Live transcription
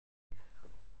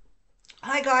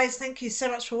Hi guys, thank you so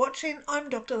much for watching. I'm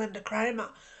Dr. Lynda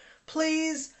Cramer.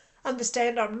 Please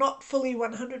understand I'm not fully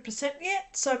 100%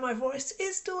 yet, so my voice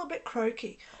is still a bit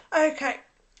croaky. Okay,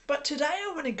 but today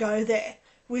I want to go there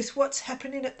with what's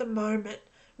happening at the moment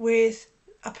with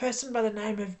a person by the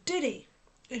name of Diddy,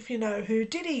 if you know who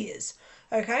Diddy is.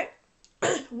 Okay,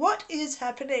 what is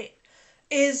happening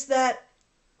is that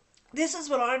this is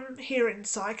what I'm hearing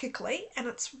psychically, and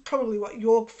it's probably what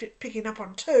you're picking up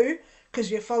on too, because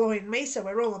you're following me, so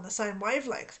we're all on the same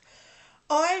wavelength.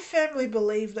 I firmly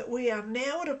believe that we are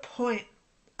now at a point,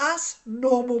 us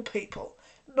normal people,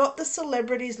 not the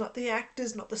celebrities, not the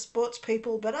actors, not the sports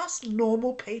people, but us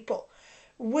normal people,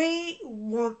 we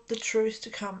want the truth to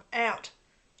come out.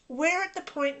 We're at the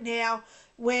point now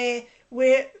where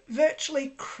we're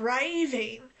virtually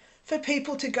craving for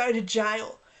people to go to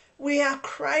jail. We are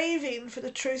craving for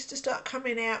the truth to start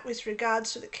coming out with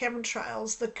regards to the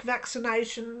chemtrails, the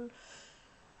vaccination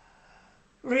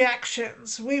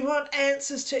reactions. We want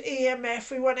answers to EMF.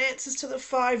 We want answers to the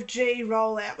 5G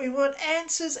rollout. We want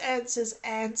answers, answers,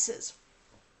 answers.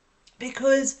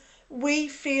 Because we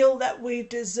feel that we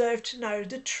deserve to know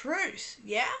the truth,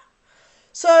 yeah?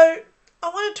 So I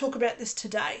want to talk about this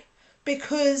today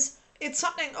because it's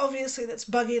something obviously that's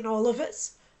bugging all of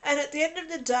us. And at the end of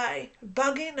the day,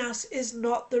 bugging us is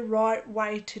not the right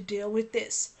way to deal with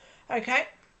this. Okay?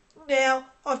 Now,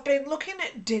 I've been looking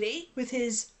at Diddy with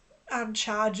his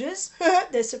charges.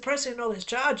 They're suppressing all his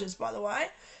charges, by the way.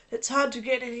 It's hard to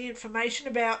get any information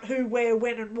about who, where,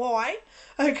 when and why.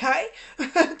 Okay?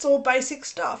 It's all basic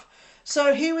stuff.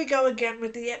 So here we go again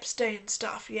with the Epstein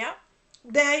stuff, yeah?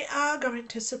 They are going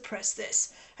to suppress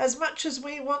this. As much as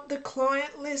we want the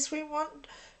client list, we want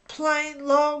plain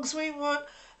logs, we want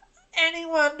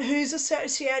anyone who's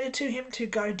associated to him to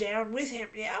go down with him,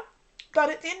 yeah? But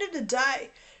at the end of the day,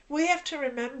 we have to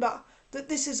remember that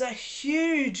this is a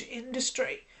huge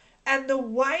industry, and the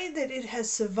way that it has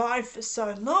survived for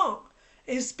so long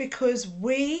is because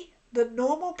we, the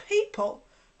normal people,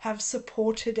 have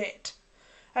supported it.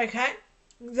 Okay?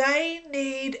 They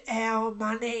need our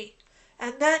money,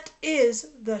 and that is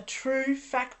the true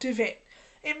fact of it.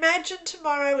 Imagine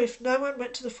tomorrow if no one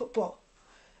went to the football.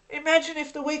 Imagine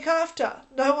if the week after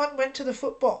no one went to the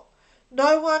football.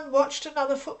 No one watched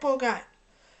another football game.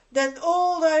 Then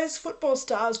all those football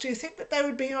stars, do you think that they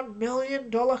would be on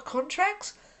million-dollar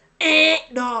contracts?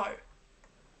 No.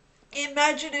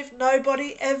 Imagine if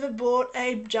nobody ever bought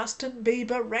a Justin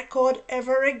Bieber record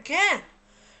ever again.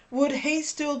 Would he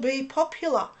still be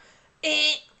popular?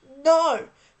 No,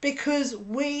 because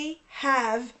we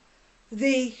have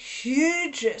the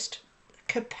hugest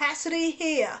capacity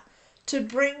here to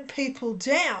bring people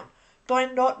down by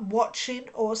not watching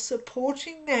or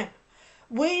supporting them.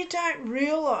 We don't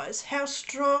realise how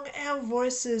strong our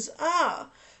voices are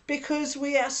because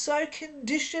we are so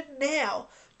conditioned now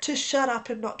to shut up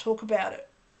and not talk about it.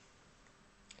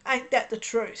 Ain't that the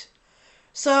truth?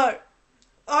 So,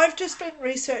 I've just been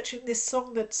researching this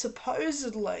song that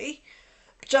supposedly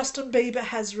Justin Bieber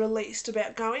has released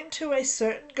about going to a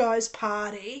certain guy's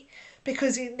party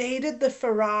because he needed the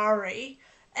Ferrari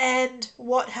and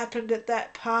what happened at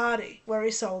that party where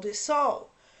he sold his soul.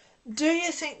 Do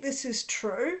you think this is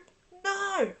true?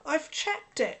 No, I've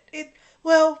checked it.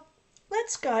 Well,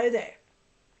 let's go there.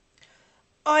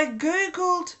 I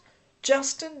googled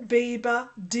Justin Bieber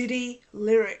Diddy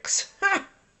lyrics.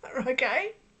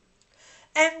 Okay?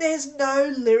 And there's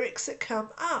no lyrics that come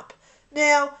up.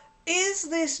 Now, is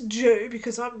this due,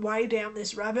 because I'm way down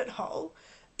this rabbit hole,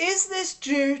 is this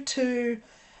due to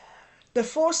the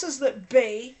forces that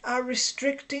be are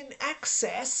restricting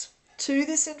access to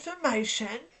this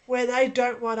information where they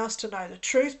don't want us to know the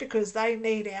truth because they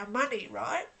need our money,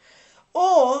 right?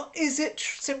 Or is it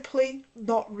simply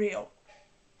not real?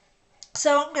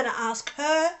 So I'm going to ask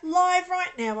her live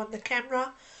right now on the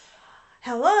camera.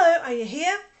 Hello, are you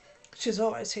here? She's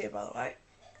always here, by the way.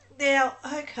 Now,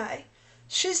 okay,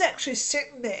 she's actually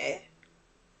sitting there.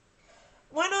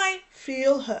 When I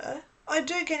feel her, I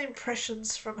do get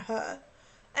impressions from her.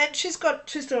 And she's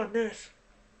doing this.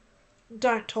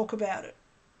 Don't talk about it.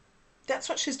 That's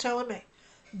what she's telling me.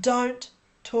 Don't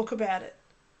talk about it.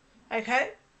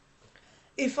 Okay?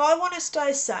 If I want to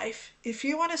stay safe, if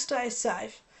you want to stay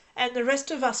safe, and the rest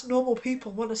of us normal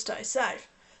people want to stay safe,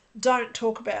 don't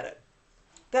talk about it.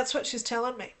 That's what she's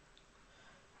telling me.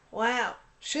 Wow.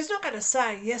 She's not going to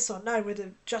say yes or no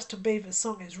whether Justin Bieber's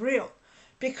song is real.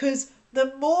 Because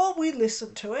the more we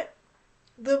listen to it,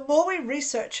 the more we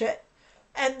research it,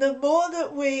 and the more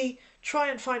that we try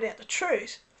and find out the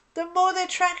truth, the more they're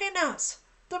tracking us,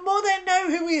 the more they know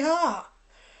who we are.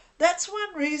 That's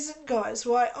one reason, guys,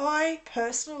 why I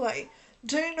personally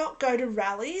do not go to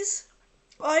rallies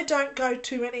I don't go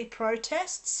to any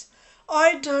protests.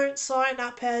 I don't sign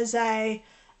up as a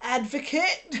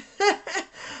advocate.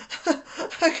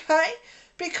 Okay?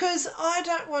 Because I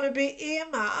don't want to be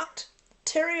earmarked,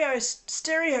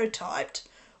 stereotyped,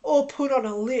 or put on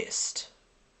a list.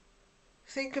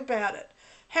 Think about it.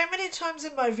 How many times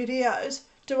in my videos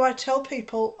do I tell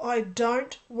people I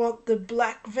don't want the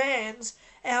black vans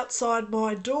outside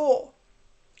my door?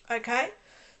 Okay?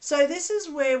 So this is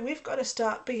where we've got to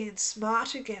start being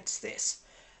smart against this.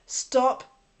 Stop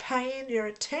paying your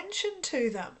attention to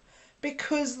them,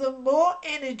 because the more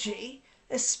energy,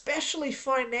 especially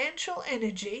financial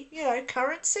energy,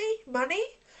 currency, money,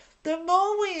 the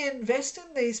more we invest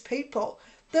in these people,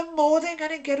 the more they're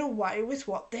going to get away with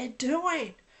what they're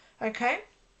doing. Okay?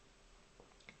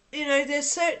 There's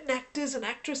certain actors and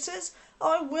actresses,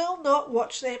 I will not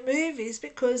watch their movies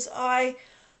because I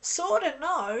sort of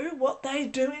know what they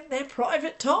do in their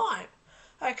private time.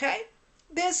 Okay?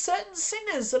 There's certain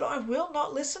singers that I will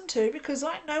not listen to because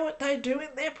I know what they do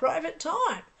in their private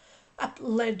time.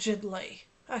 Allegedly.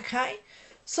 Okay?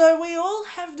 So we all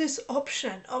have this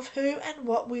option of who and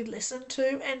what we listen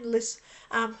to and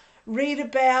read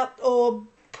about or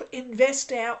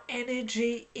invest our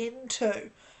energy into.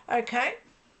 Okay?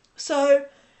 So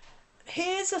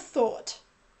here's a thought.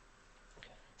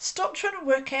 Stop trying to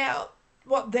work out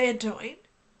what they're doing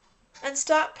and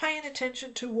start paying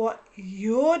attention to what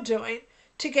you're doing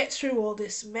to get through all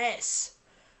this mess.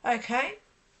 Okay?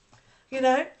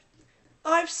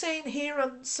 I've seen here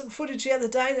on some footage the other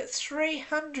day that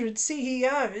 300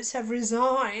 CEOs have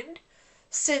resigned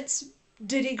since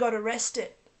Diddy got arrested.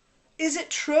 Is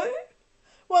it true?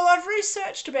 Well, I've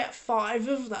researched about 5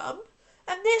 of them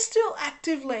and they're still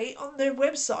actively on their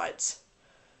websites.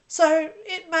 So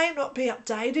it may not be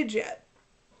updated yet,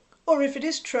 or if it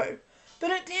is true.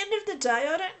 But at the end of the day,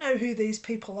 I don't know who these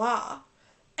people are.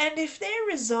 And if they're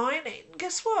resigning,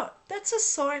 guess what? That's a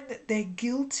sign that they're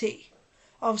guilty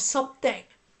of something,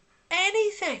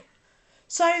 anything.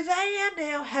 So they are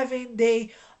now having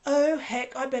oh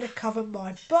heck, I better cover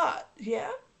my butt,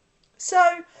 yeah?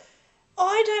 So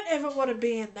I don't ever want to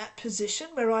be in that position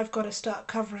where I've got to start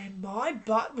covering my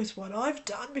butt with what I've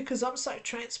done because I'm so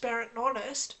transparent and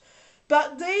honest.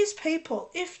 But these people,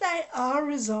 if they are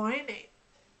resigning,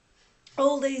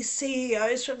 all these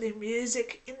CEOs from the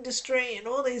music industry and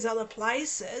all these other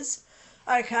places,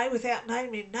 okay, without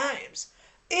naming names,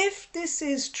 if this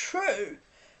is true,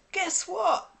 guess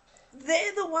what?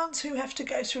 They're the ones who have to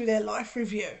go through their life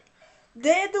review.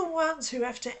 They're the ones who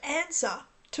have to answer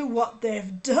to what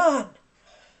they've done.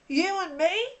 You and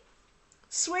me,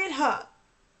 sweetheart,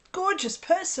 gorgeous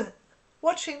person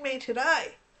watching me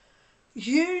today,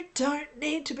 you don't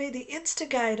need to be the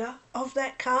instigator of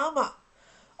that karma.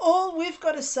 All we've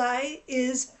got to say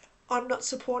is, I'm not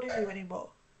supporting you anymore.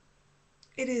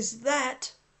 It is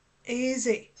that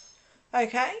easy.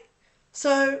 Okay?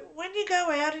 So when you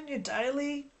go out in your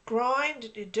daily grind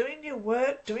and you're doing your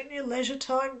work, doing your leisure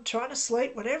time, trying to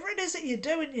sleep, whatever it is that you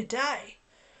do in your day,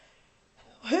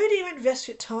 who do you invest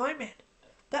your time in?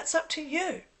 That's up to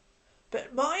you.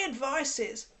 But my advice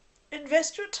is,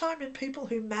 invest your time in people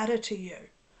who matter to you.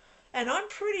 And I'm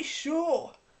pretty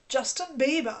sure Justin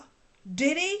Bieber,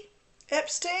 Diddy,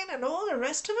 Epstein and all the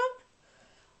rest of them,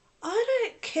 I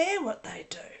don't care what they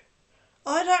do.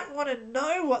 I don't want to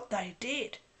know what they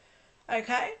did.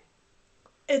 Okay?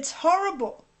 It's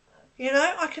horrible.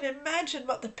 I can imagine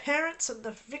what the parents and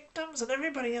the victims and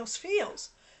everybody else feels.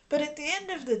 But at the end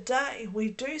of the day, we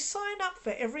do sign up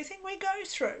for everything we go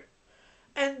through.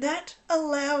 And that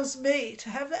allows me to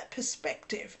have that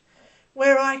perspective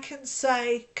where I can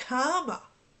say karma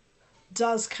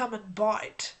does come and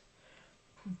bite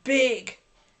big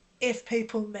if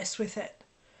people mess with it.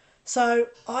 So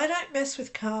I don't mess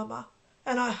with karma,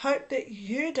 and I hope that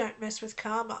you don't mess with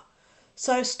karma.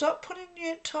 So stop putting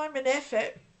your time and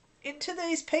effort into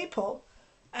these people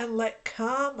and let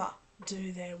karma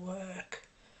do their work.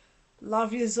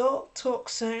 Love yous all. Talk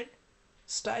soon.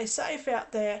 Stay safe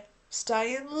out there.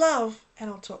 Stay in love, and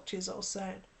I'll talk to yous all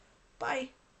soon. Bye.